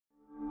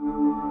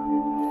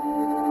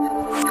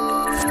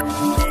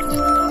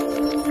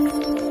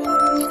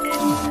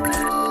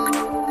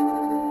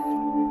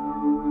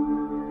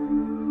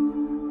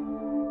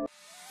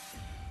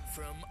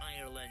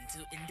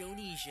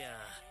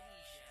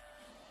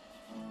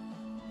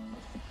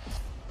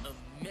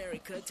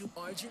America to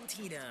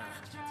Argentina,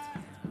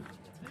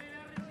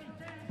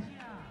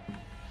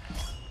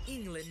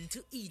 England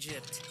to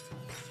Egypt.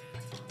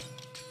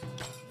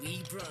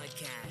 We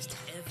broadcast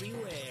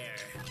everywhere.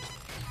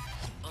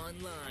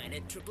 Online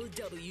at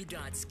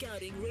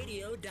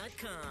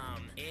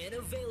www.scoutingradio.com and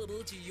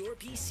available to your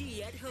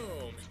PC at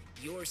home,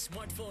 your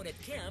smartphone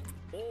at camp,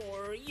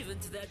 or even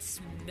to that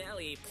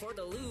smelly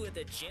portaloo at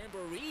the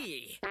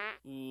Jamboree.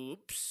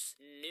 Oops.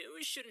 No,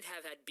 shouldn't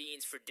have had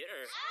beans for dinner.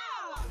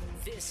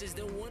 This is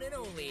the one and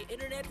only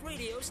internet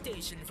radio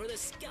station for the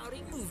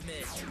scouting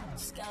movement.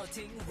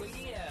 Scouting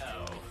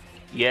Radio.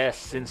 Yes,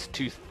 since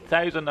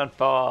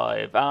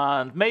 2005,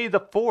 and May the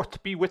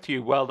 4th be with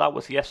you. Well, that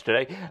was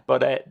yesterday,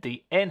 but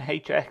the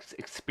NHX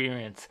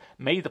experience,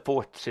 May the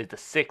 4th to the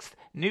 6th,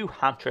 New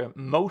Hampshire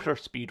Motor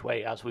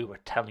Speedway, as we were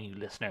telling you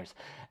listeners.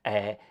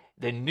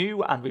 The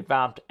new and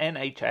revamped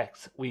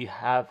NHX, we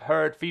have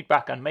heard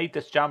feedback and made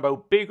this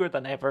Jambo bigger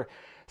than ever.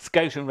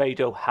 Scouting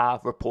Radio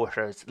have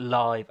reporters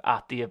live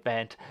at the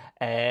event.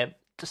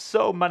 There's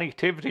so many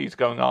activities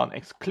going on,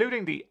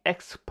 including the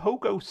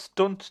Ex-Pogo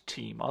stunt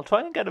team. I'll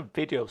try and get a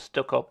video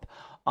stuck up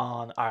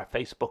on our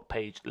Facebook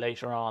page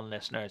later on,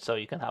 listeners, so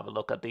you can have a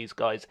look at these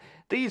guys.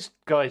 These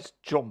guys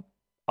jump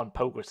on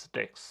pogo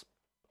sticks.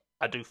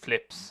 I do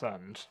flips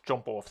and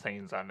jump off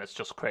things, and it's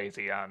just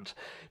crazy. And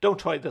don't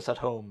try this at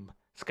home,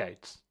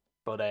 Scouts.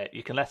 But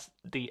you can let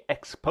the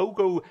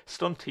Ex-Pogo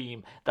stunt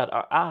team that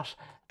are at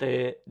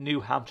the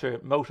New Hampshire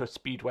Motor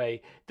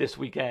Speedway this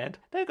weekend,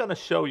 they're going to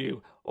show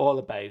you all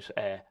about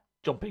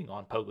jumping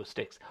on pogo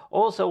sticks.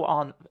 Also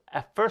on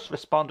a first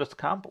responders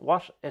camp,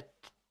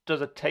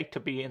 does it take to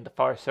be in the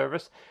fire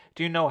service?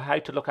 Do you know how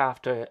to look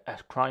after a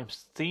crime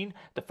scene?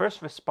 The first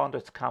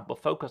responders camp will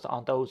focus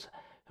on those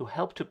who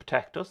help to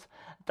protect us.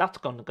 That's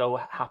going to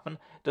happen.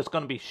 There's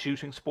going to be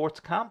shooting sports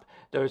camp.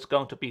 There's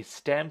going to be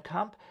STEM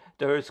camp.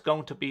 There's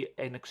going to be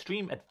an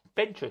extreme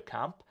adventure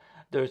camp.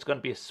 There's going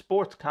to be a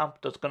sports camp.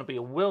 There's going to be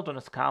a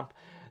wilderness camp.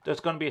 There's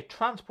going to be a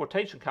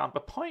transportation camp, a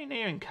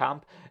pioneering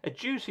camp, a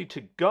duty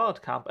to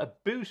God camp, a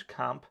boot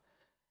camp,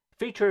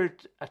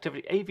 featured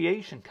activity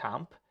aviation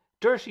camp,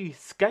 dirty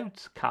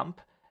scouts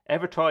camp.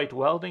 Ever tried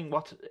welding?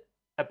 What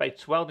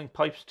about welding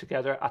pipes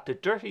together at the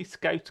Dirty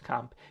Scouts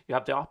camp? You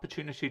have the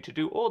opportunity to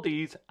do all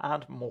these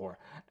and more.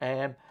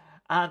 And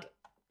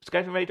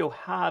Scouting Radio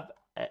have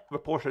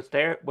reporters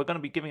there. We're going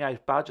to be giving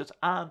out badges,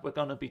 and we're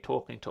going to be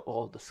talking to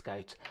all the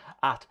scouts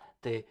at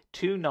the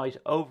 2-night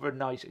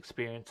overnight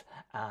experience,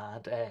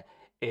 and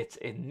it's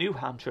in New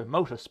Hampshire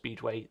Motor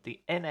Speedway,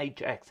 the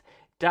NHX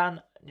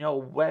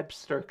Daniel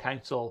Webster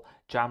Council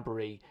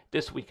Jamboree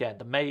this weekend,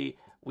 the May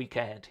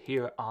weekend,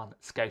 here on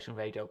Scouting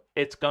Radio.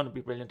 It's going to be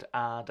brilliant,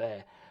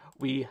 and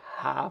we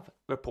have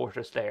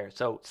reporters there,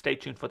 so stay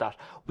tuned for that.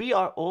 We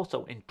are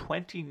also in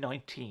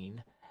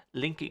 2019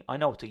 linking, I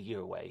know it's a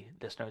year away,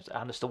 listeners,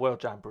 and it's the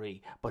World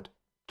Jamboree, but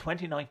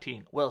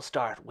 2019 will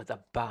start with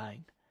a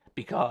bang,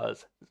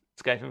 because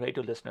Scouting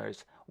Radio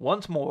listeners,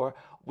 once more,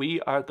 we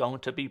are going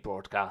to be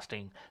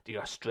broadcasting the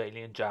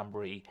Australian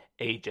Jamboree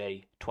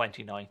AJ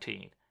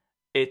 2019.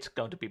 It's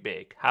going to be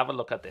big. Have a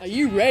look at this. Are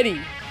you ready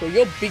for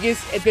your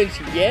biggest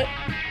adventure yet?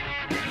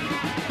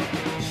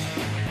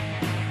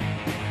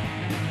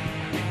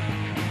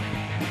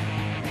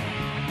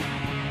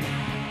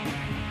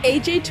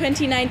 AJ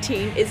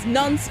 2019 is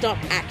non-stop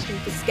action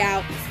for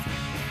Scouts.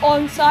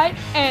 On-site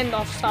and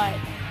off-site,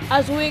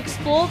 as we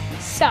explore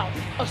South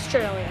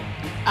Australia.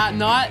 At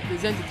night,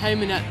 there's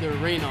entertainment at the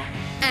arena.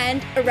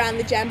 And around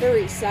the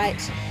Jamboree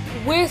site.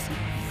 With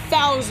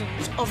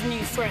thousands of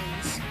new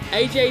friends.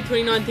 AJ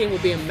 2019 will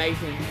be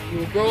amazing. You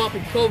will grow up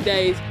in 12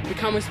 days,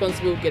 become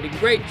responsible, get a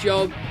great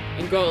job,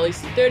 and grow at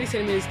least 30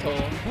 centimeters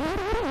tall.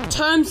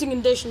 Terms and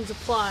conditions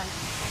apply.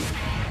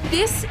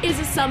 This is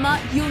a summer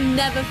you'll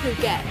never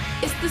forget.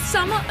 It's the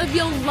summer of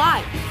your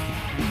life.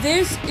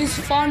 This is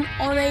fun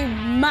on a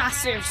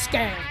massive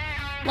scale,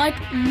 like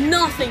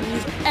nothing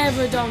you've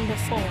ever done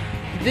before.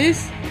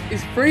 This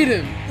is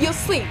freedom. You'll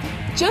sleep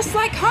just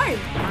like home.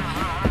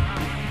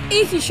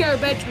 If you share a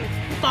bedroom with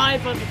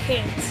 5 other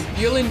kids,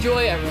 You'll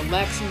enjoy a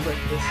relaxing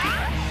breakfast.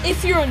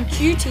 if you're on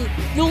duty,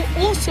 you'll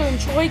also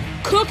enjoy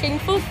cooking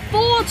for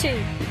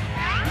 40.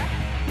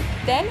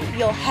 Then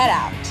you'll head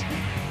out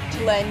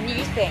to learn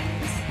new things.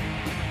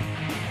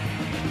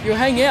 You'll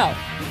hang out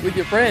with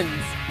your friends.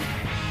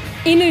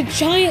 In a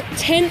giant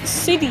tent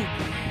city.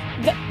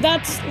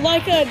 That's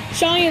like a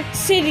giant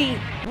city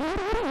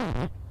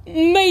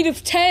made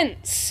of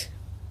tents.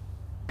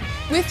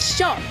 With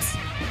shops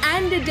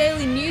and a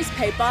daily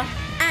newspaper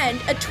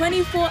and a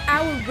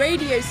 24-hour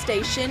radio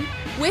station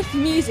with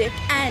music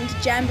and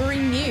Jamboree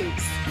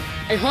news.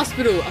 A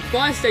hospital, a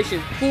fire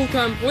station,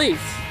 full-time police.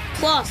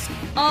 Plus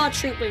our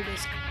troop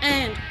leaders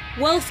and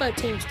welfare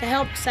teams to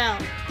help us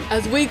out.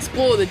 As we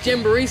explore the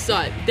Jamboree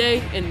site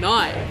day and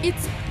night.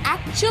 It's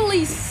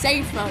actually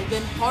safer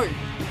than home.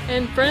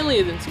 And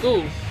friendlier than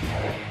school.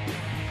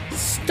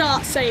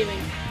 Start saving.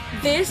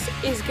 This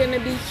is going to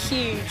be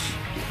huge.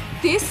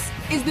 This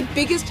is the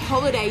biggest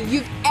holiday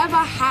you've ever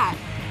had,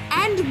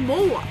 and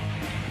more.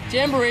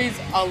 Jamborees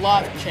are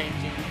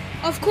life-changing.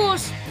 Of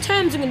course,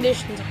 terms and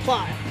conditions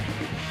apply.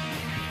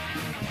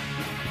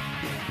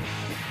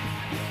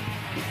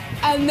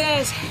 And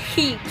there's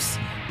heaps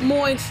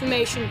more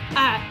information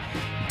at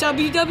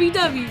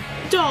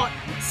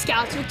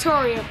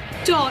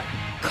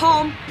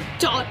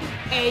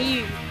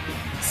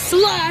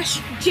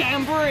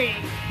www.scoutsvictoria.com.au/jamboree.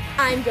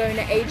 I'm going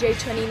to AJ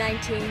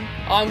 2019.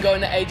 I'm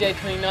going to AJ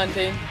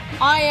 2019.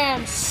 I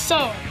am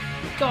so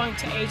going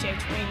to AJ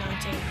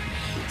 2019.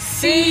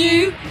 See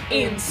you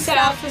in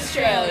South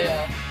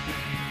Australia.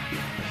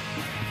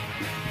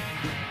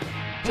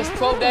 Just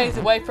 12 days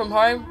away from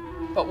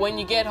home, but when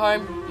you get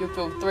home, you'll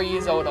feel 3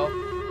 years older.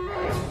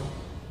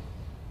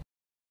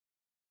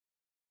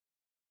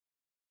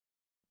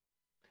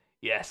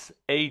 Yes,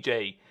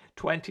 AJ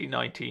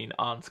 2019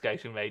 on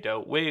Scouting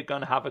Radio. We're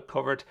going to have it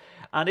covered.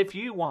 And if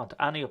you want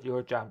any of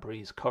your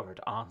jamborees covered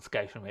on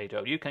Scouting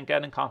Radio, you can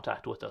get in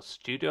contact with us,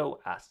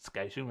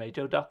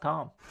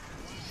 studio@scoutingradio.com.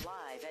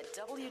 Live at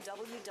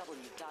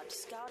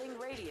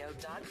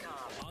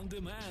www.scoutingradio.com. On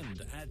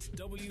demand at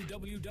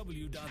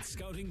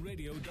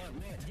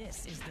www.scoutingradio.net.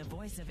 This is the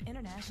voice of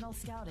international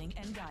scouting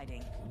and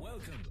guiding.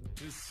 Welcome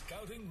to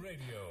Scouting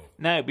Radio.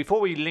 Now, before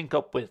we link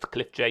up with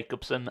Cliff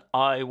Jacobson,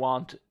 I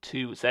want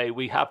to say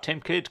we have Tim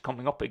Kidd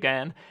coming up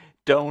again.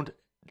 Don't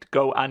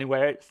go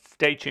anywhere.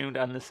 Stay tuned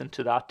and listen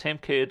to that. Tim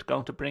Kidd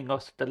going to bring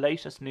us the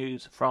latest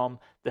news from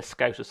the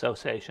Scout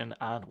Association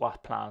and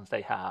what plans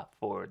they have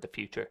for the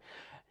future.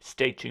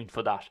 Stay tuned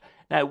for that.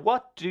 Now,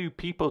 what do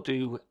people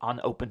do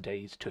on open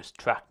days to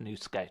attract new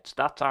scouts?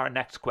 That's our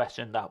next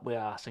question that we're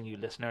asking you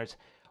listeners.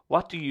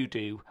 What do you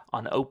do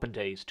on open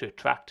days to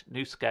attract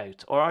new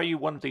scouts? Or are you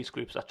one of these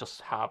groups that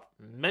just have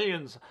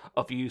millions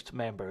of youth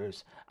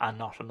members and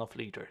not enough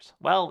leaders?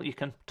 Well, you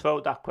can throw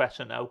that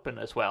question open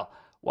as well.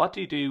 What do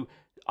you do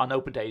on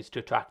open days to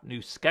attract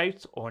new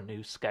scouts or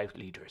new scout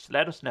leaders?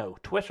 Let us know.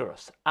 Twitter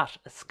us at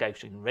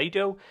Scouting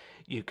Radio.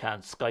 You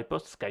can Skype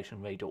us,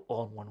 Scouting Radio,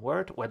 all one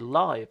word. We're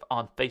live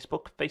on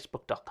Facebook,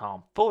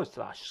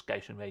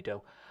 facebook.com/Scouting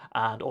Radio.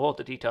 And all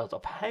the details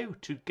of how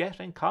to get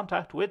in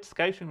contact with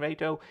Scouting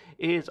Radio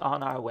is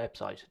on our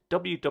website,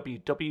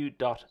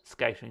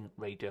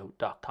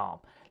 www.scoutingradio.com.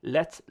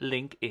 Let's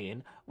link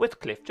in with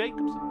Cliff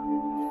Jacobson.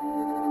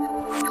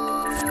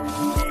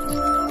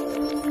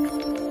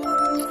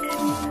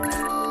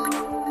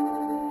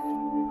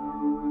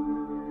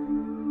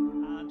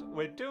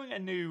 We're doing a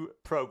new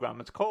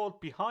program. It's called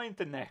Behind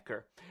the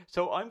Necker.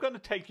 So I'm going to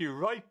take you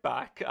right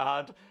back,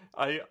 and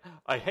I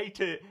hate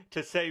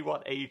to say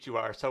what age you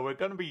are, so we're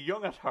going to be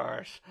young at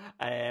heart.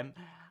 I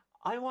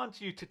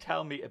want you to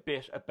tell me a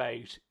bit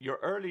about your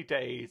early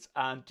days,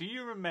 and do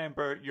you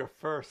remember your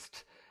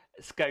first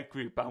scout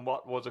group and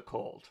what was it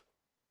called?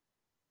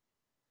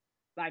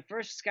 My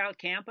first scout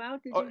camp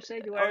out, did you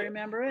say? Do I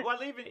remember it? Well,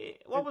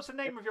 what was the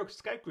name of your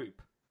scout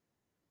group?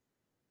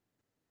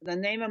 The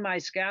name of my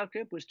scout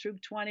group was Troop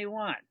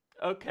 21.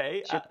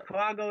 Okay.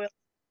 Chicago.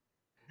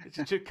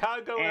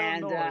 Chicago,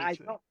 and Illinois.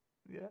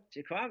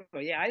 Chicago.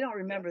 Yeah, I don't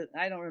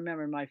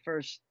remember my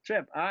first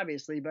trip,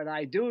 obviously, but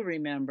I do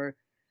remember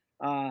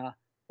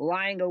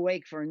lying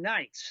awake for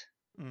nights,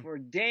 for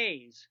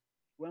days,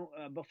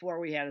 before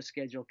we had a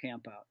scheduled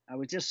camp out. I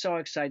was just so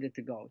excited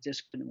to go,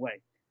 just couldn't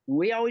wait.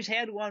 We always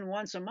had one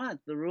once a month.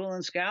 The rule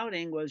in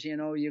scouting was,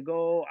 you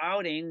go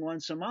outing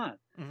once a month.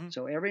 Mm-hmm.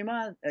 So every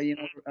month,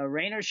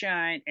 rain or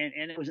shine,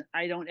 and it was.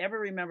 I don't ever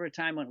remember a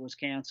time when it was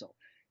canceled.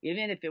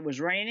 Even if it was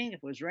raining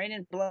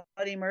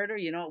bloody murder,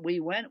 we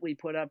went, we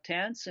put up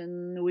tents,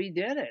 and we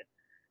did it.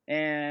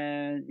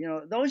 And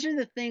those are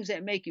the things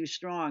that make you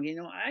strong.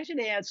 I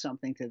should add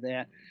something to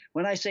that.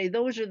 When I say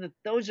those are the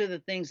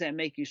things that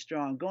make you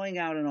strong, going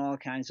out in all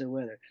kinds of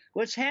weather.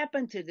 What's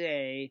happened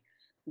today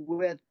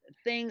with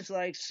things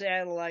like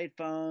satellite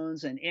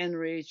phones and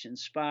inReach and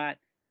Spot,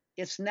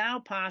 it's now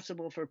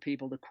possible for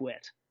people to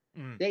quit.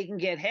 They can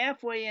get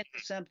halfway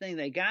into something,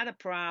 they got a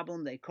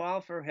problem, they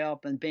call for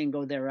help, and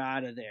bingo, they're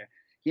out of there.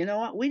 You know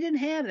what? We didn't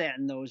have that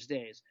in those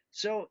days.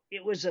 So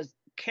it was a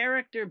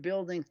character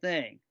building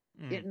thing.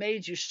 It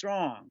made you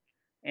strong.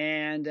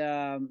 And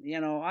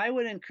I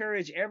would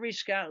encourage every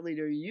scout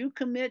leader, you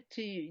commit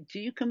to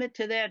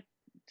that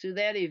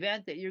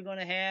event that you're going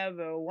to have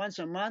once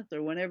a month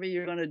or whenever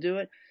you're going to do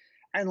it,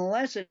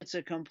 unless it's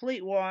a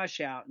complete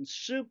washout and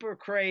super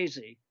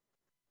crazy.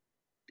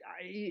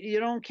 You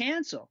don't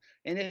cancel.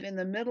 And if in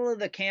the middle of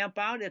the camp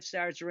out it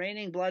starts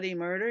raining bloody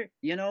murder,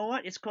 you know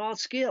what? It's called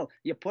skill.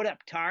 You put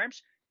up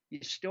tarps, you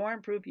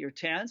stormproof your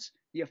tents,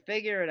 you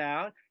figure it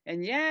out.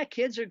 And yeah,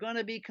 kids are going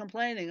to be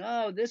complaining,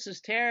 oh, this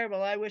is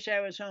terrible, I wish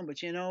I was home.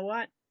 But you know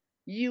what?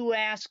 You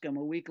ask them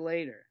a week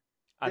later.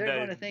 They're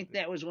going to think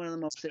that was one of the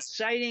most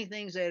exciting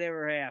things that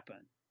ever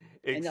happened.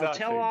 Exactly. And they'll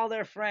tell all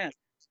their friends.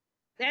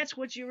 That's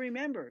what you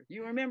remember.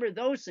 You remember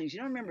those things. You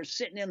don't remember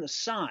sitting in the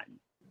sun.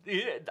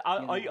 Yeah,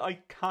 I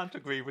can't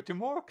agree with you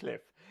more,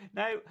 Cliff.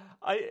 Now,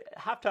 I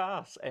have to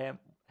ask,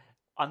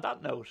 on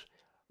that note,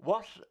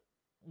 what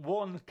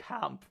one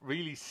camp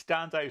really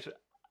stands out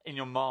in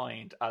your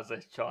mind as a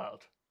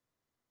child?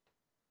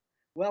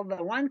 Well,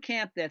 the one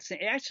camp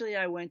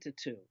I went to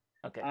two.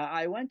 Okay.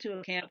 I went to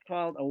a camp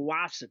called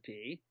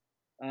Owassipee.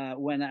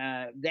 When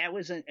that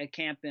was a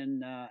camp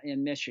in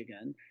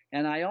Michigan,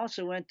 and I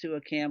also went to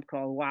a camp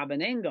called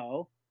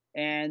Wabaningo,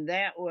 and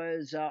that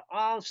was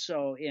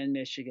also in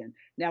Michigan.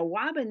 Now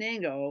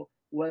Wabaningo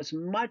was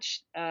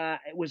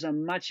it was a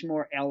much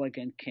more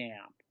elegant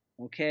camp.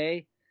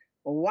 Okay,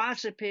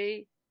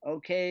 Owassipee.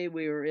 Okay,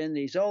 we were in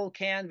these old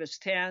canvas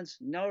tents,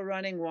 no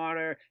running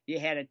water. You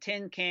had a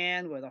tin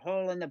can with a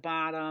hole in the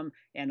bottom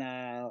and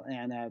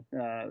a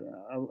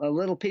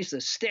little piece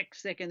of stick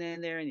sticking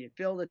in there, and you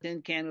fill the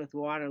tin can with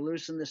water,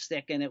 loosen the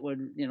stick, and it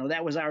would,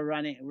 that was our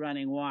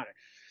running water.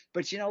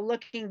 But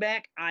looking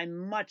back, I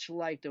much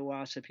liked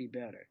Owassipee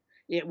better.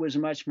 It was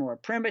much more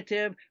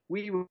primitive.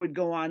 We'd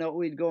go on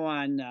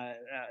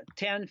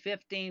 10,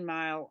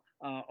 15-mile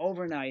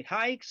overnight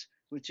hikes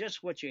with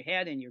just what you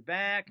had in your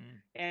back.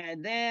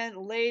 And then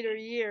later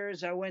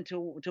years, I went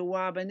to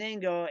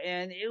Wabaningo,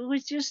 and it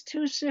was just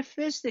too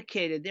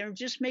sophisticated. They're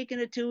just making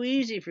it too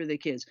easy for the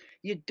kids.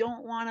 You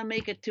don't want to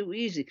make it too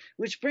easy,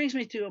 which brings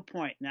me to a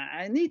point. Now,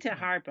 I need to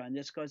harp on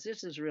this because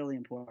this is really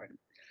important.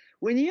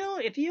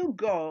 If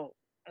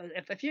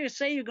you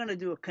say you're going to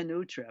do a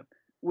canoe trip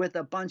with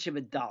a bunch of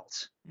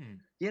adults,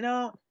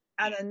 on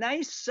a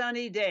nice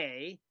sunny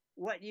day,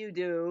 what you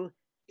do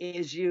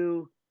is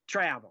you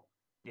travel.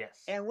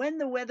 Yes. And when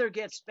the weather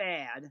gets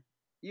bad,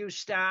 you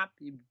stop,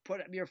 you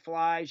put up your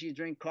flies, you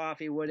drink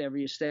coffee, whatever,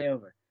 you stay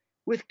over.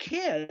 With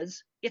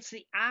kids, it's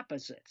the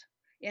opposite.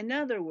 In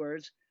other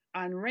words,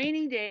 on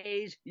rainy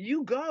days,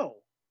 you go.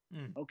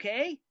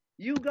 Okay?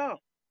 You go.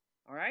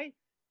 All right?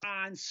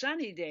 On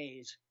sunny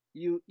days,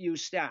 you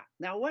stop.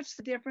 Now, what's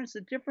the difference?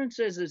 The difference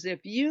is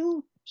if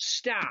you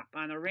stop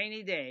on a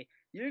rainy day,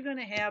 you're going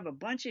to have a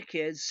bunch of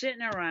kids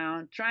sitting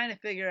around trying to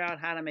figure out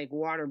how to make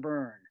water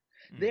burn.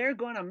 They're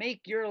going to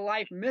make your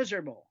life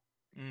miserable.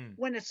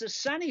 When it's a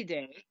sunny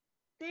day,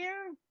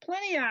 they're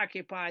plenty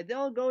occupied.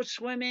 They'll go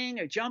swimming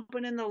or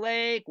jumping in the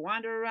lake,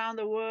 wander around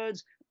the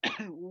woods,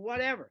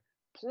 whatever.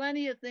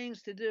 Plenty of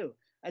things to do.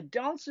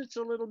 Adults, it's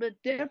a little bit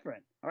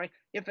different. All right.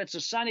 If it's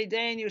a sunny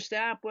day and you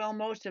stop, well,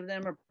 most of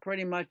them are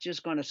pretty much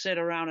just going to sit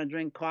around and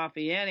drink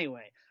coffee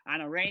anyway.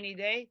 On a rainy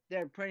day,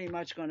 they're pretty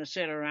much going to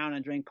sit around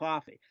and drink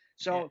coffee.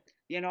 So,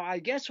 I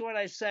guess what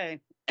I say,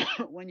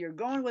 when you're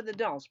going with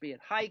adults, be it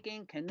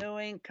hiking,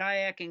 canoeing,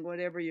 kayaking,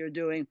 whatever you're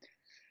doing,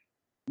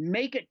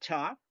 make it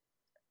tough.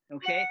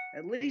 Okay.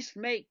 At least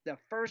make the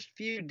first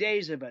few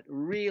days of it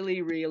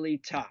really, really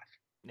tough.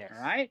 Yes.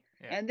 All right.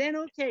 Yeah. And then,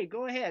 okay,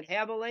 go ahead.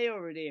 Have a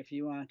layover day if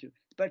you want to.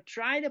 But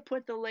try to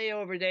put the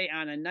layover day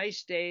on a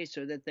nice day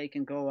so that they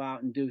can go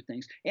out and do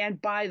things. And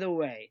by the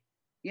way,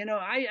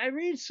 I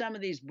read some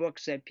of these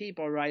books that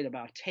people write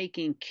about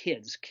taking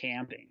kids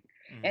camping.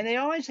 And they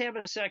always have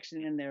a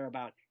section in there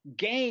about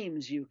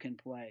games you can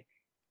play.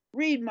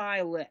 Read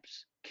my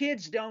lips.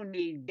 Kids don't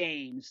need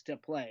games to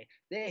play.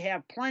 They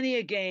have plenty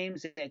of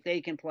games that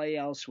they can play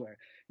elsewhere.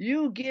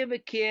 You give a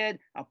kid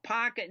a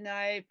pocket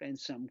knife and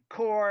some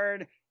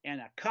cord and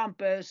a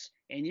compass,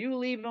 and you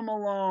leave him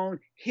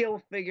alone,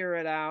 he'll figure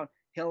it out.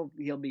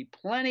 He'll be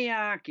plenty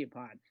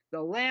occupied.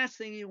 The last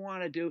thing you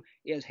want to do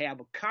is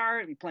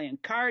be playing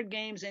card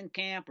games in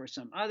camp or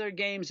some other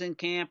games in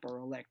camp or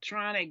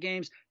electronic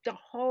games. The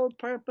whole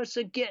purpose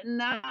of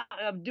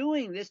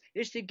doing this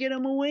is to get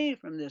them away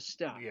from this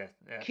stuff. Yeah.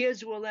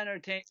 Kids will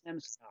entertain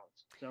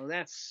themselves. So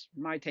that's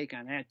my take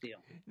on that deal.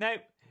 Now,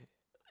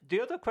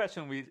 the other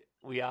question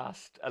we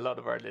asked a lot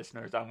of our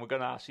listeners, and we're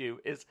going to ask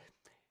you, is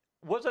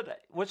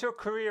was your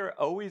career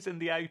always in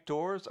the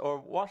outdoors, or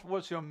what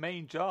was your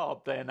main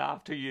job then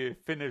after you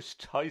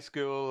finished high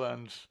school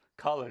and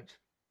college?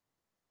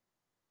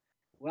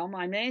 Well,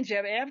 my main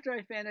job after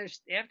I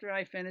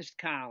finished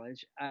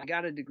college, I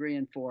got a degree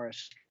in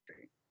forestry.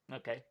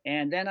 Okay.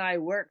 And then I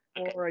worked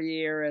for a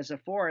year as a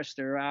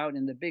forester out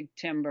in the big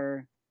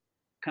timber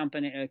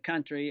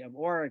country of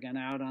Oregon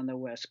out on the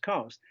West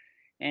Coast.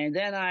 And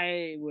then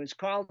I was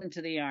called into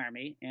the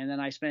Army, and then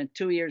I spent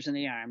 2 years in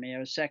the Army. I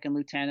was second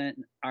lieutenant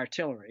in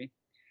artillery.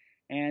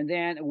 And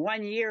then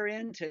 1 year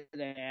into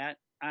that,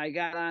 I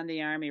got on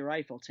the Army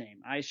rifle team.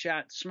 I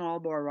shot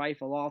small bore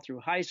rifle all through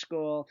high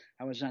school.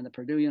 I was on the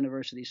Purdue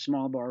University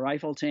small bore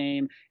rifle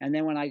team. And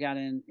then when I got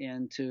in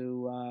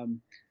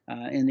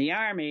the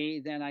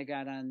Army, then I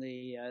got on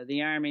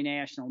the Army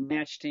National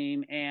Match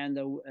Team and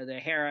the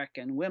Herrick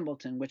and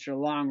Wimbledon, which are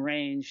long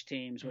range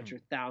teams, which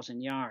are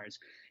 1,000 yards.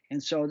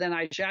 And so then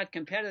I shot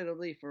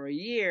competitively for a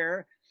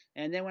year.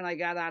 And then when I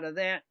got out of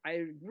that,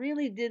 I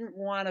really didn't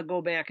want to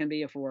go back and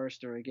be a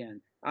forester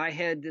again. I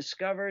had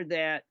discovered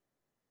that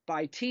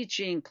by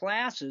teaching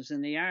classes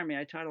in the Army,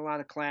 I taught a lot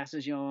of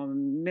classes,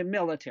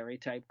 military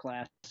type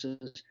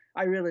classes.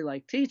 I really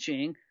liked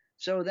teaching.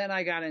 So then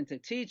I got into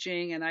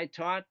teaching, and I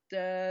taught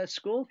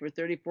school for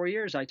 34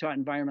 years. I taught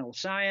environmental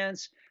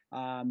science,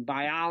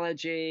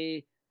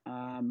 biology,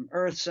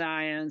 earth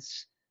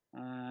science,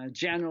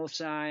 general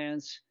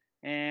science.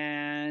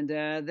 And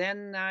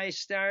then I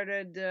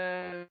started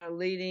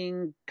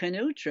leading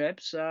canoe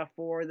trips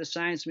for the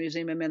Science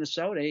Museum in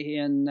Minnesota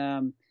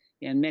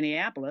in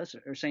Minneapolis,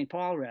 or St.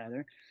 Paul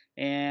rather.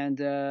 And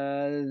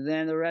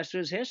then the rest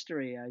was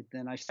history.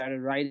 Then I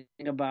started writing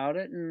about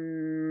it,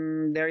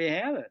 and there you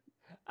have it.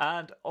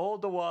 And all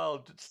the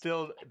while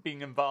still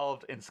being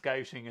involved in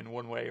scouting in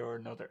one way or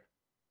another.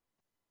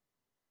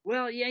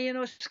 Well,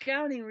 yeah,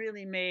 scouting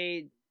really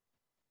made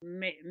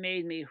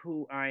me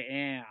who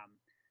I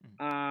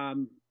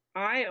am.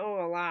 I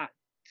owe a lot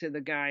to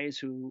the guys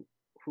who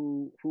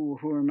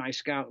were my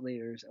scout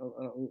leaders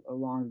a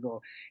long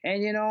ago.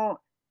 And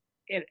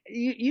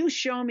you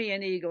show me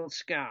an Eagle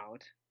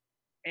Scout,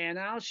 and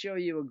I'll show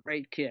you a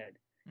great kid.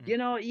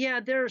 Yeah,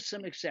 there are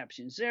some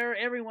exceptions.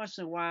 Every once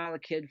in a while a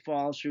kid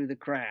falls through the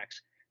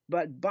cracks,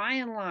 but by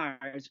and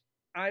large,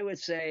 I would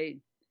say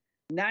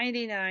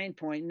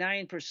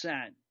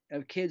 99.9%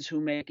 of kids who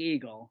make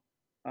Eagle,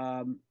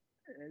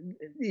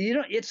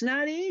 it's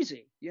not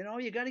easy.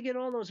 You got to get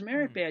all those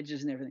merit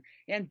badges and everything.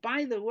 And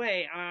by the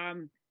way,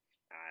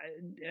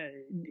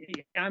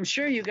 I'm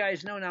sure you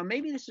guys know now.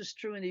 Maybe this is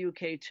true in the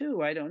UK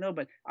too. I don't know,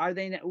 but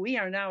we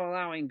are now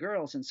allowing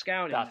girls in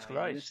scouting. That's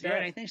right.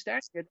 I think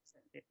starts.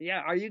 Yeah,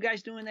 are you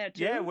guys doing that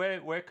too? Yeah,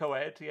 we're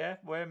co-ed. Yeah,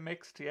 we're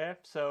mixed. Yeah,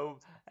 so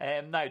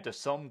now there's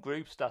some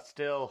groups that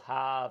still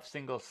have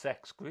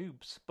single-sex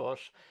groups, but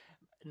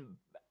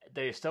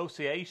the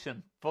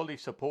association fully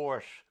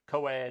support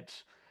co-ed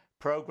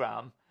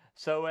program.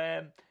 So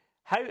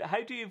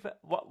how do you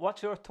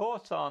what's your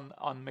thoughts on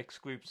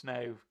mixed groups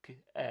now,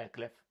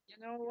 Cliff? You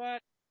know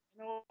what?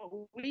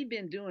 We've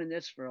been doing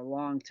this for a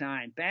long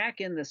time.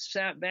 Back in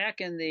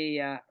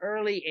the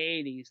early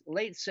 80s,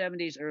 late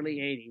 70s, early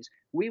 80s,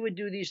 we would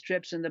do these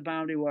trips in the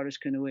Boundary Waters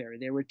canoe area.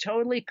 They were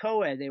totally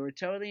co-ed. They were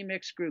totally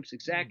mixed groups,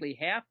 exactly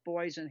half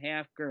boys and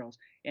half girls.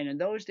 And in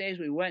those days,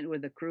 we went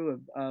with a crew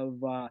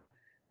of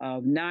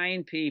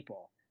 9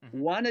 people,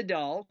 1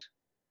 adult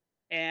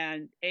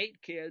and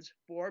 8 kids,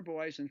 4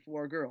 boys and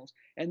 4 girls.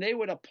 And they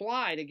would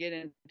apply to get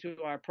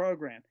into our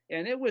program.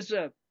 And it was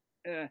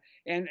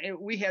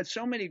we had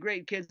so many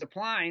great kids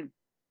applying.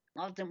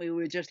 Ultimately, we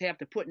would just have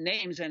to put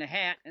names in a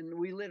hat, and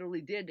we literally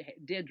did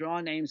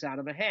draw names out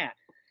of a hat.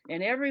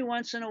 And every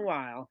once in a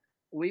while,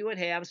 we would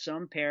have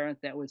some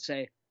parent that would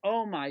say,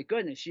 "Oh my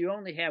goodness, you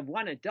only have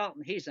 1 adult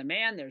and he's a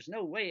man. There's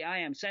no way I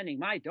am sending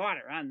my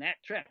daughter on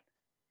that trip."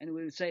 And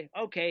we would say,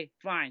 "Okay,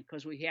 fine,"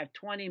 because we have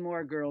 20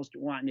 more girls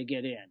wanting to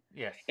get in.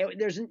 Yes.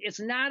 It's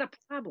not a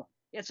problem.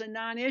 It's a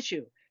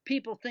non-issue.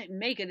 People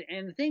make it,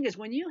 and the thing is,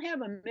 when you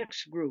have a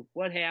mixed group,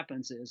 what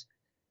happens is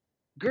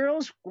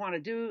girls want to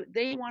do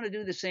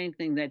the same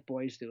thing that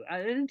boys do.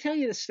 I didn't tell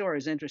you the story.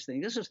 It's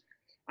interesting.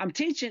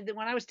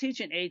 When I was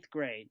teaching 8th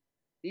grade,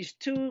 these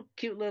 2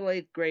 cute little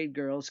 8th grade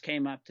girls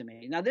came up to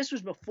me. Now, this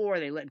was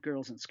before they let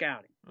girls in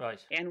scouting. Right.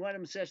 And one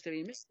of them says to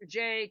me, "Mr.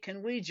 J,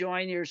 can we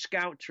join your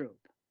scout troop?"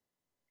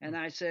 And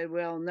I said,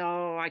 "Well,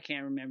 no, I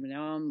can't remember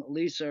now.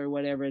 Lisa or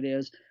whatever it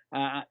is.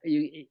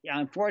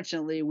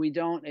 Unfortunately, we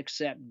don't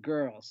accept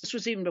girls." This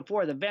was even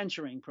before the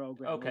venturing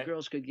program, where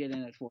girls could get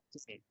in at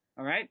 14.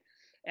 All right.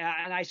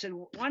 And I said,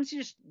 why don't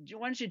you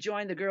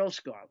join the Girl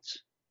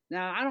Scouts?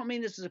 Now, I don't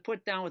mean this as a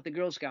put down with the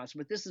Girl Scouts,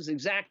 but this is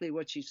exactly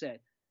what she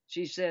said.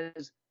 She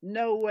says,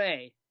 "No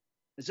way.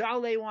 Because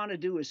all they want to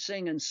do is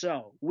sing and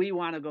sew. We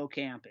want to go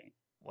camping."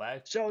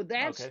 Wow. So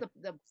that's the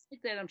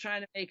point that I'm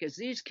trying to make, is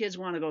these kids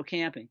want to go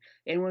camping.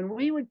 And when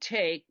we would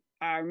take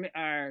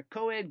our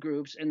co-ed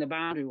groups in the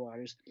Boundary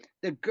Waters,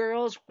 the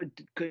girls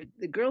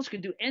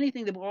could do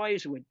anything the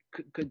boys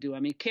could do. I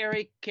mean,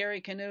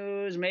 carry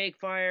canoes, make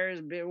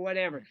fires,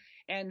 whatever.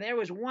 And there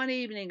was one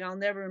evening I'll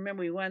never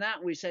remember. We went out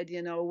and we said,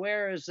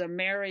 "Where is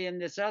Mary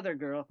and this other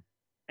girl?"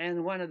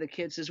 And one of the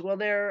kids says, "Well,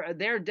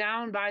 they're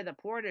down by the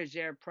portage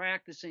there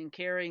practicing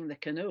carrying the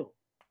canoe."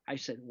 I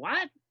said,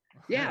 "What?"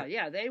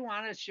 Yeah, they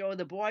want to show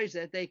the boys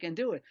that they can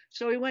do it.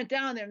 So we went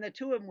down there, and the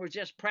 2 of them were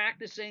just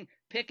practicing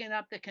picking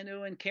up the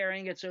canoe and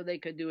carrying it so they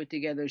could do it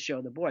together to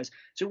show the boys.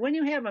 So when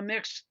you have a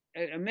mixed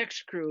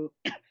crew,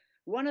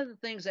 one of the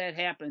things that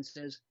happens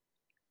is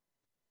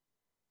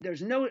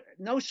there's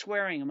no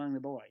swearing among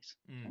the boys.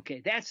 Okay,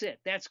 that's it.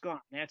 That's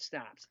gone. That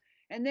stops.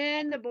 And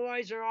then the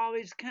boys are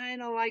always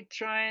kind of like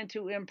trying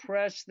to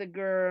impress the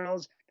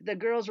girls. The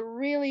girls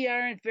really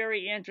aren't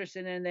very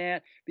interested in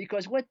that,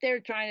 because what they're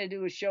trying to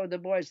do is show the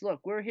boys,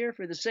 "Look, we're here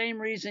for the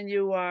same reason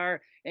you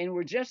are, and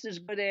we're just as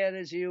good at it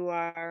as you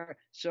are.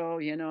 So,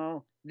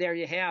 there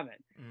you have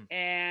it."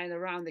 And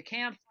around the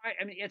campfire,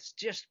 I mean, it's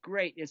just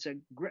great. It's a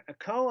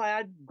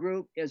co-ed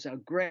group is a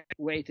great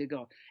way to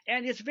go.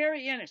 And it's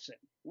very innocent.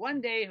 One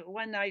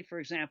night, for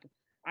example,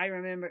 I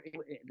remember,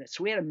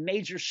 so we had a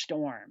major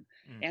storm,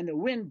 and the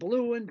wind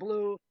blew and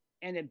blew,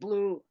 and it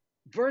blew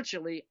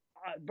virtually,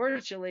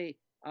 what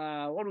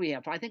do we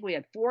have? I think we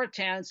had 4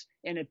 tents,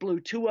 and it blew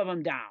 2 of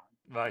them down.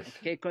 Right.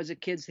 Okay, because the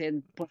kids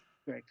hadn't put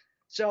it.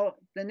 So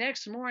the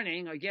next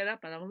morning, I get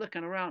up and I'm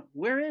looking around.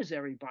 Where is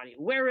everybody?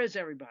 Where is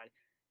everybody?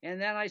 And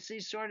then I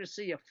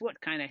see a foot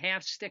kind of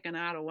half sticking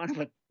out of one of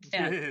the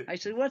tents. I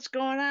said, "What's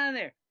going on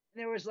there?"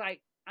 And there was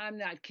I'm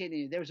not kidding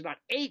you, there was about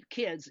 8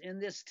 kids in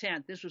this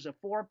tent. This was a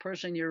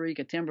 4-person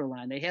Eureka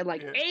timberline. They had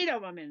 8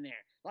 of them in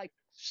there,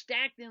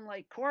 stacked in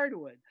like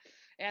cordwood.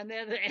 And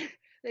then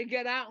they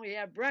get out and we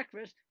have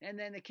breakfast, and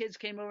then the kids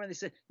came over and they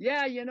said,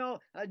 yeah,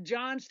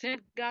 John's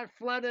tent got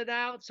flooded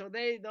out, so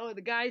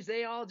the guys,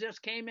 they all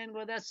just came in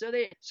with us. So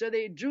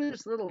they drew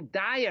this little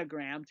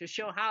diagram to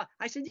show how.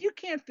 I said, you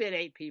can't fit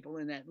 8 people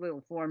in that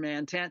little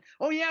 4-man tent.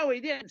 Oh yeah, we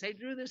did. So they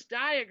drew this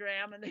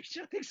diagram and they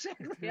showed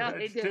exactly how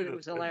they did it. It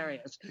was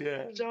hilarious.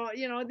 Yeah. So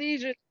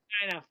these are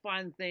kind of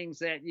fun things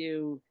that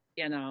you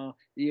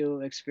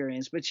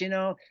experience, but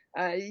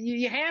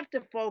you have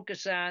to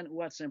focus on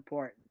what's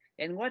important.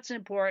 And what's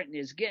important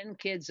is getting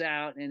kids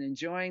out and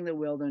enjoying the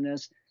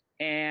wilderness.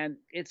 And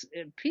it's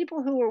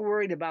people who are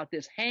worried about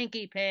this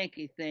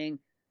hanky-panky thing.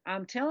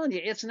 I'm telling you,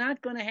 it's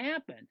not going to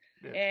happen.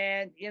 Yeah.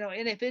 And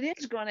and if it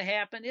is going to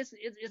happen,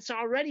 it's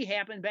already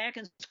happened back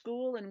in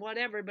school and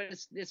whatever. But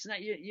it's not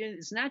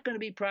it's not going to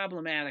be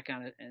problematic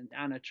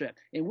on a trip.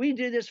 And we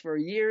did this for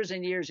years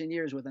and years and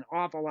years with an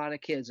awful lot of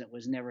kids. It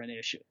was never an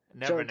issue.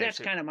 That's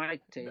kind of my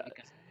take.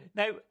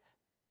 Now,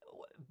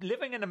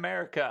 living in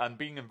America and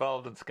being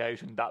involved in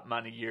scouting that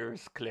many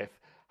years, Cliff,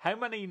 how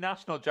many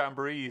national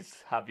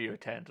jamborees have you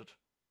attended?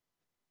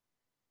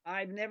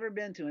 I've never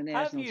been to a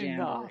national jamboree.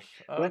 Have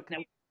you not?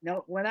 Okay.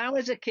 No, when I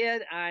was a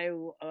kid, I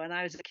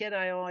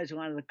always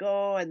wanted to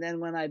go, and then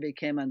when I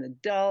became an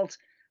adult,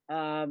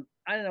 I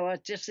don't know,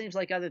 it just seems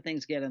like other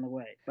things get in the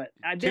way. But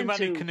I've been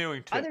to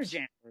canoeing trips. Other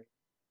jamborees.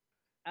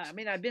 I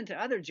mean, I've been to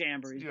other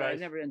jamborees, but I've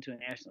never been to a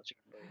national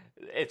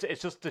jamboree.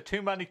 It's just the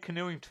too many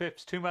canoeing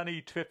trips, too many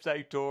trips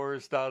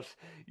outdoors that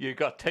you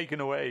got taken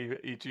away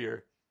each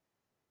year.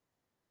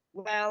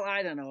 Well,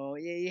 I don't know.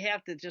 You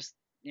have to just,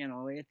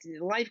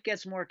 life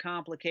gets more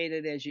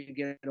complicated as you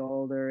get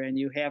older, and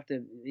you have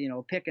to,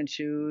 pick and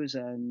choose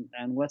on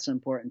what's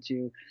important to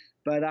you.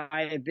 But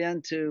I've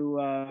been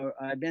to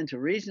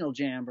regional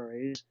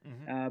jamborees,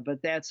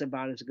 but that's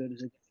about as good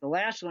as it gets. The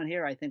last one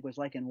here, I think, was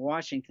like in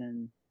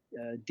Washington,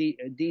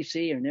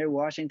 D.C. or near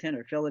Washington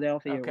or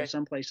Philadelphia or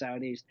someplace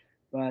out east.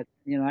 But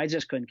I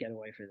just couldn't get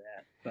away for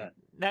that. But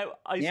now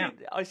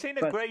I seen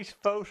a great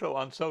photo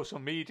on social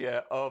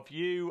media of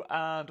you,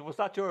 and was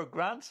that your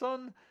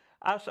grandson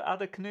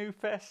at a canoe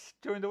fest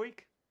during the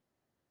week?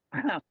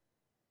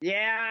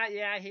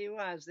 Yeah, he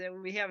was.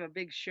 We have a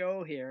big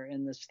show here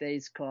in the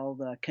States called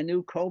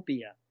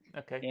Canoecopia.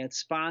 Okay. It's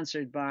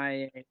sponsored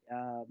by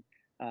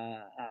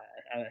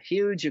a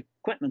huge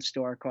equipment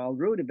store called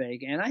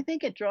Rutabaga, and I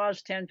think it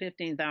draws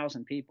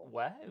 10,000-15,000 people.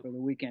 Wow. For the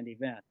weekend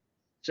event.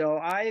 So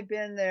I've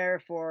been there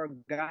for,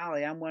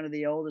 golly, I'm one of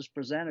the oldest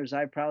presenters.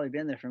 I've probably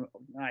been there for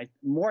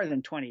more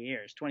than 20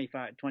 years,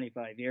 25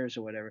 years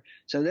or whatever.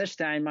 So this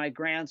time my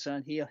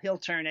grandson, he'll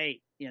turn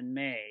 8 in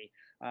May.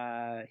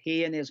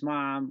 He and his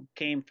mom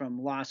came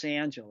from Los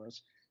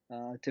Angeles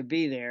to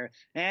be there,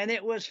 and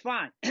it was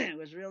fun. It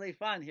was really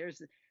fun.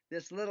 Here's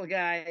this little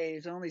guy,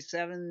 he's only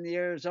 7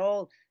 years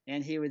old,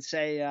 and he would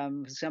say,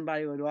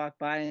 somebody would walk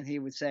by and he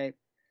would say,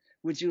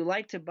 "Would you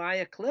like to buy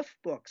a Cliff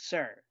book,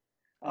 sir?"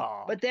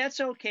 But that's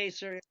okay,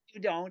 sir. If you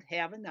don't,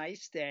 have a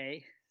nice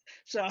day.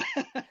 So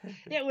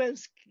it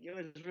was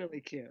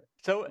really cute.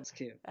 So it's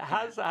cute.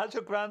 Has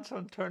your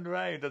grandson turned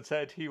around and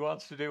said he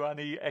wants to do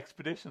any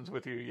expeditions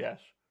with you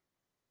yet?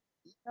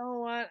 You know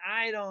what?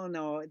 I don't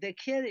know. The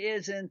kid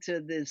is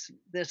into this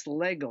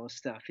Lego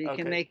stuff. He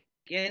can make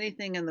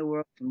anything in the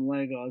world from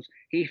Legos.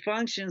 He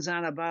functions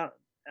on about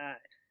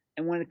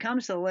and when it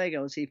comes to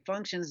Legos, he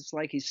functions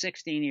like he's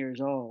 16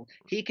 years old.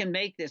 He can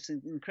make this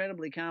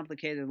incredibly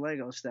complicated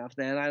Lego stuff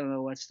that I don't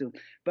know what's doing.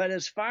 But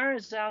as far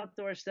as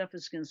outdoor stuff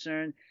is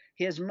concerned,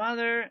 his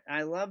mother,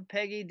 I love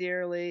Peggy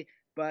dearly,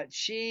 but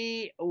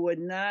she would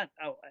not,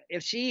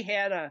 if she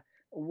had a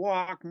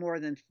walk more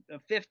than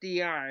 50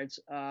 yards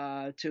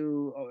and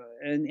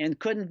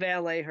couldn't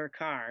valet her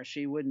car,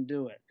 she wouldn't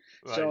do it.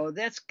 Right. So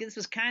this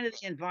is kind of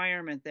the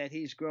environment that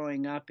he's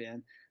growing up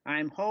in.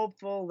 I'm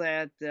hopeful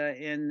that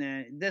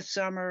in this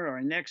summer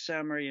or next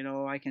summer,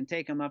 I can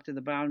take him up to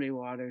the Boundary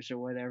Waters or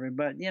whatever.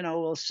 But,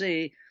 we'll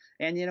see.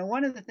 And,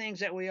 one of the things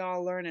that we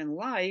all learn in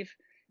life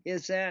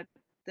is that,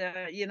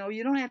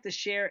 you don't have to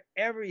share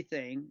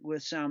everything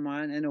with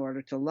someone in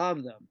order to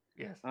love them.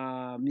 Yes.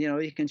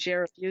 You can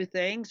share a few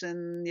things,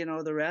 and,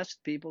 the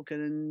rest people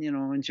can,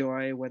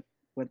 enjoy what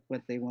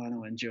they want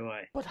to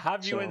enjoy. But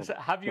have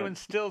you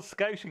instilled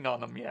scouting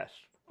on him yet?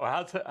 Or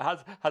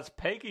has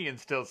Peggy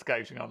instilled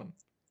scouting on him?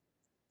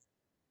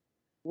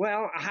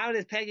 Well, how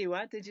did Peggy?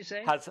 What did you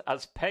say?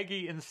 Has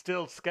Peggy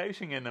instilled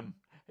scouting in him?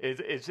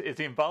 Is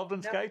he involved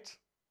in Scouts?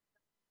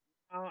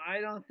 Oh,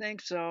 I don't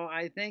think so.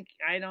 I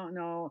don't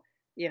know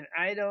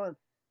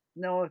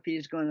if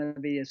he's going to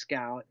be a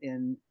scout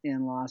in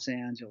Los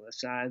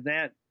Angeles.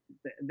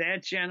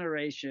 That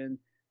generation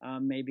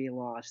may be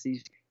lost.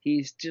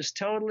 He's just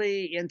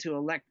totally into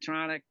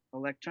electronics,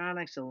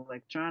 electronic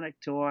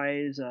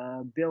toys,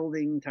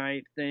 building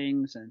type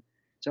things, and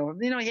so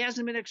he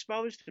hasn't been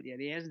exposed to it yet.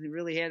 He hasn't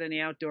really had any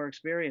outdoor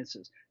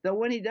experiences. Though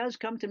when he does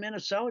come to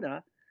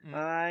Minnesota,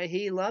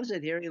 he loves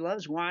it here. He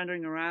loves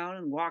wandering around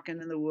and walking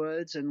in the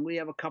woods, and we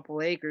have a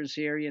couple acres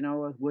here,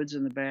 with woods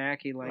in the back.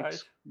 He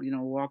likes,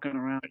 walking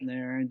around in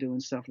there and doing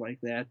stuff like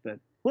that. But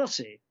we'll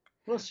see.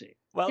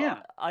 Well,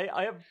 Yeah.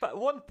 I have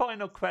one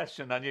final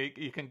question, and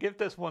you can give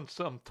this one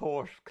some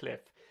thought,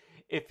 Cliff.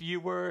 If you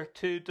were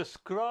to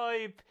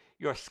describe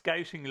your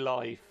scouting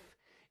life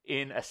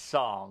in a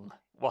song,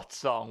 what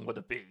song would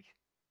it be?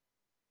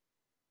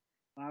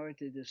 If I were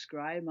to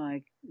describe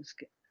my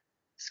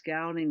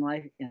scouting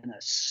life in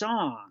a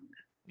song,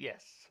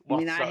 Yes. you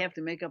mean What I song? have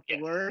to make up the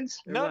words?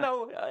 or No, what?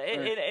 no.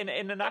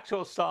 In an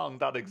actual song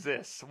that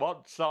exists,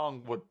 what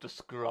song would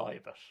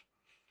describe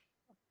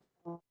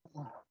it?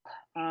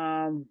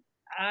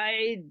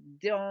 I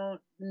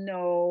don't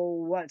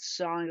know what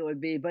song it would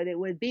be, but it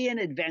would be an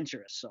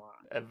adventurous song.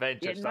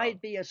 Adventure It song.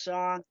 might be a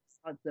song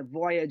about the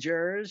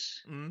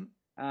voyageurs Mm?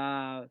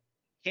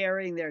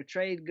 carrying their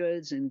trade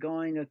goods and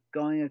going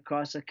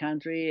across the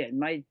country. It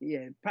might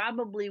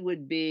probably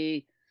would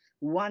be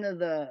one of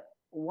the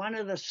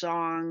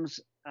songs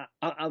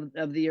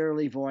of the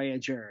early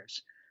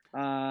voyageurs.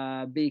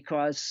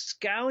 Because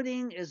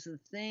scouting is the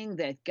thing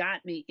that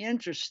got me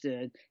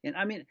interested. And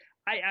I mean,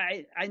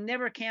 I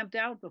never camped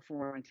out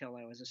before until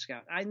I was a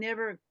scout. I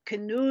never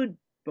canoed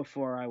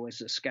before I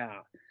was a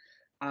scout.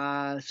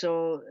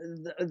 So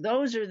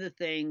those are the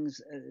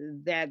things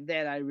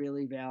that I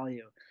really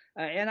value.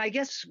 And I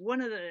guess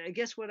what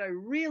I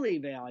really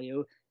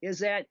value is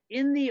that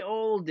in the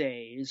old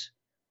days,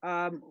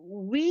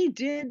 we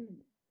did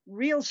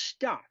real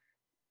stuff.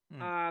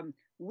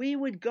 We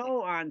would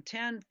go on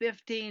 10,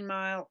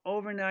 15-mile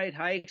overnight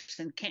hikes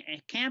and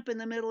camp in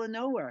the middle of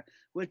nowhere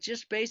with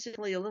just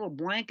basically a little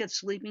blanket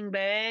sleeping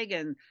bag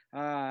and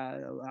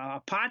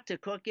a pot to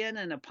cook in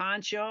and a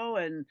poncho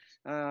and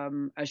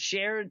a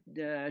shared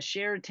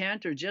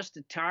tent or just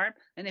a tarp.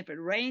 And if it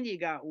rained, you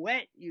got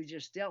wet, you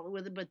just dealt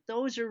with it. But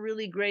those are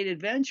really great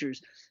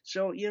adventures.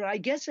 So, I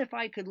guess if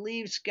I could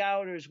leave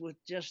Scouters with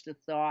just a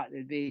thought,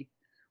 it'd be,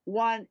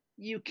 one,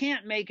 you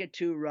can't make it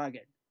too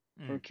rugged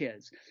for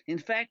kids. In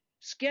fact,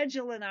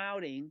 schedule an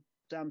outing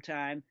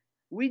sometime.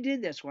 We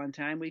did this one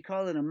time. We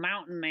called it a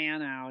Mountain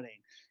Man outing.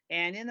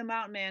 And in the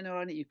Mountain Man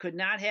outing, you could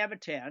not have a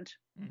tent.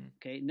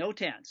 Okay, no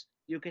tents.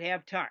 You could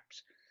have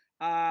tarps.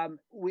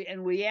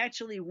 We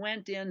actually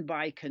went in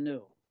by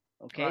canoe.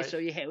 Okay, Right. so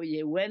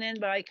you went in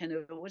by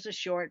canoe. It was a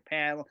short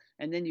paddle,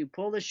 and then you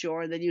pulled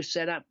ashore, and then you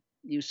set up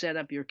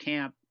your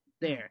camp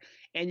there.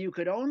 And you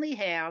could only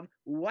have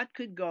what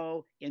could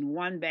go in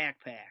one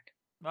backpack.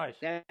 Right.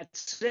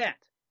 That's it.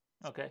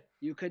 Okay.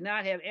 You could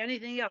not have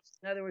anything else.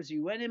 In other words,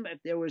 you went in,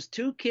 if there was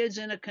 2 kids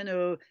in a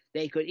canoe,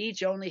 they could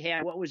each only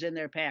have what was in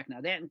their pack.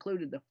 Now, that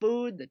included the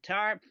food, the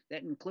tarp,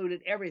 that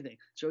included everything.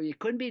 So you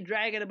couldn't be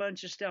dragging a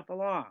bunch of stuff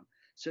along.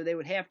 So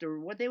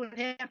what they would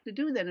have to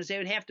do then is they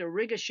would have to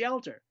rig a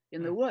shelter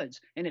in the woods.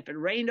 And if it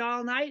rained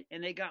all night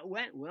and they got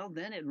wet, well,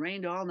 then it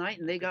rained all night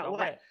and they got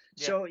wet.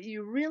 Yeah. So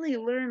you really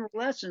learn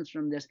lessons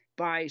from this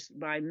by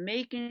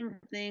making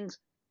things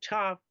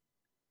tough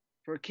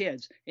for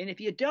kids. And if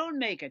you don't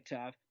make it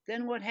tough,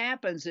 then what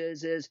happens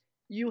is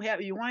you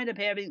wind up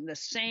having the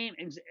same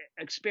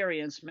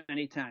experience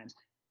many times.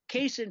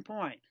 Case in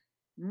point,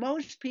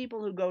 most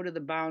people who go to the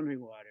Boundary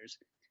Waters,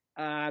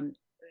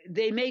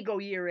 they may go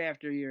year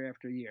after year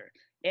after year.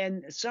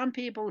 And some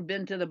people have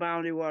been to the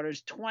Boundary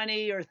Waters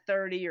 20 or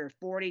 30 or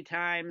 40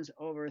 times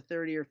over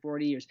 30 or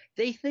 40 years.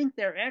 They think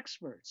they're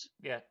experts.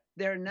 Yeah.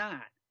 They're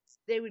not.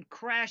 They would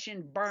crash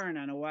and burn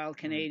on a wild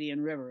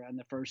Canadian river on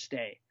the first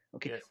day.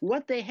 Okay. Yes.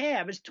 What they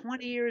have is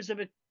 20 years of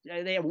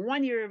they have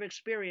 1 year of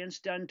experience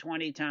done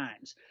 20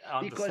 times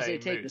On the because they same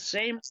take route. the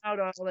same route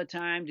all the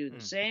time, do the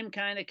same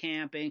kind of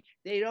camping.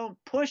 They don't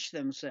push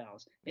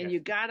themselves, and Yes. you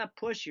got to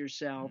push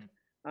yourself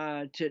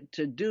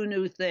to do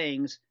new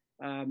things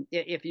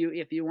if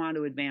you want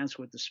to advance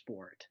with the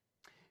sport.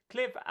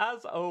 Cliff,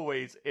 as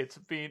always, it's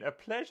been a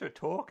pleasure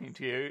talking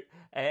to you.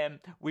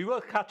 We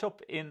will catch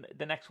up in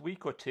the next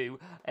week or two.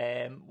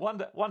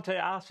 Want to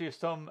ask you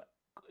some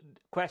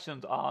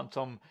questions on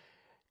some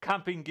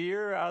camping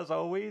gear, as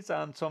always,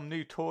 and some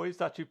new toys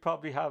that you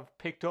probably have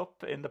picked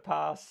up in the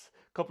past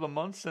couple of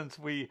months since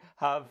we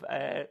have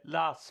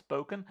last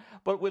spoken.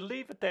 But we'll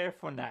leave it there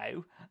for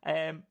now.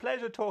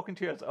 Pleasure talking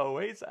to you as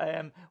always.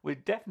 We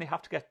definitely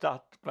have to get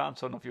that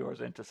grandson of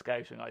yours into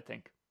scouting, I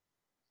think.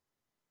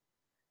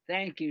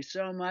 Thank you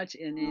so much,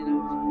 and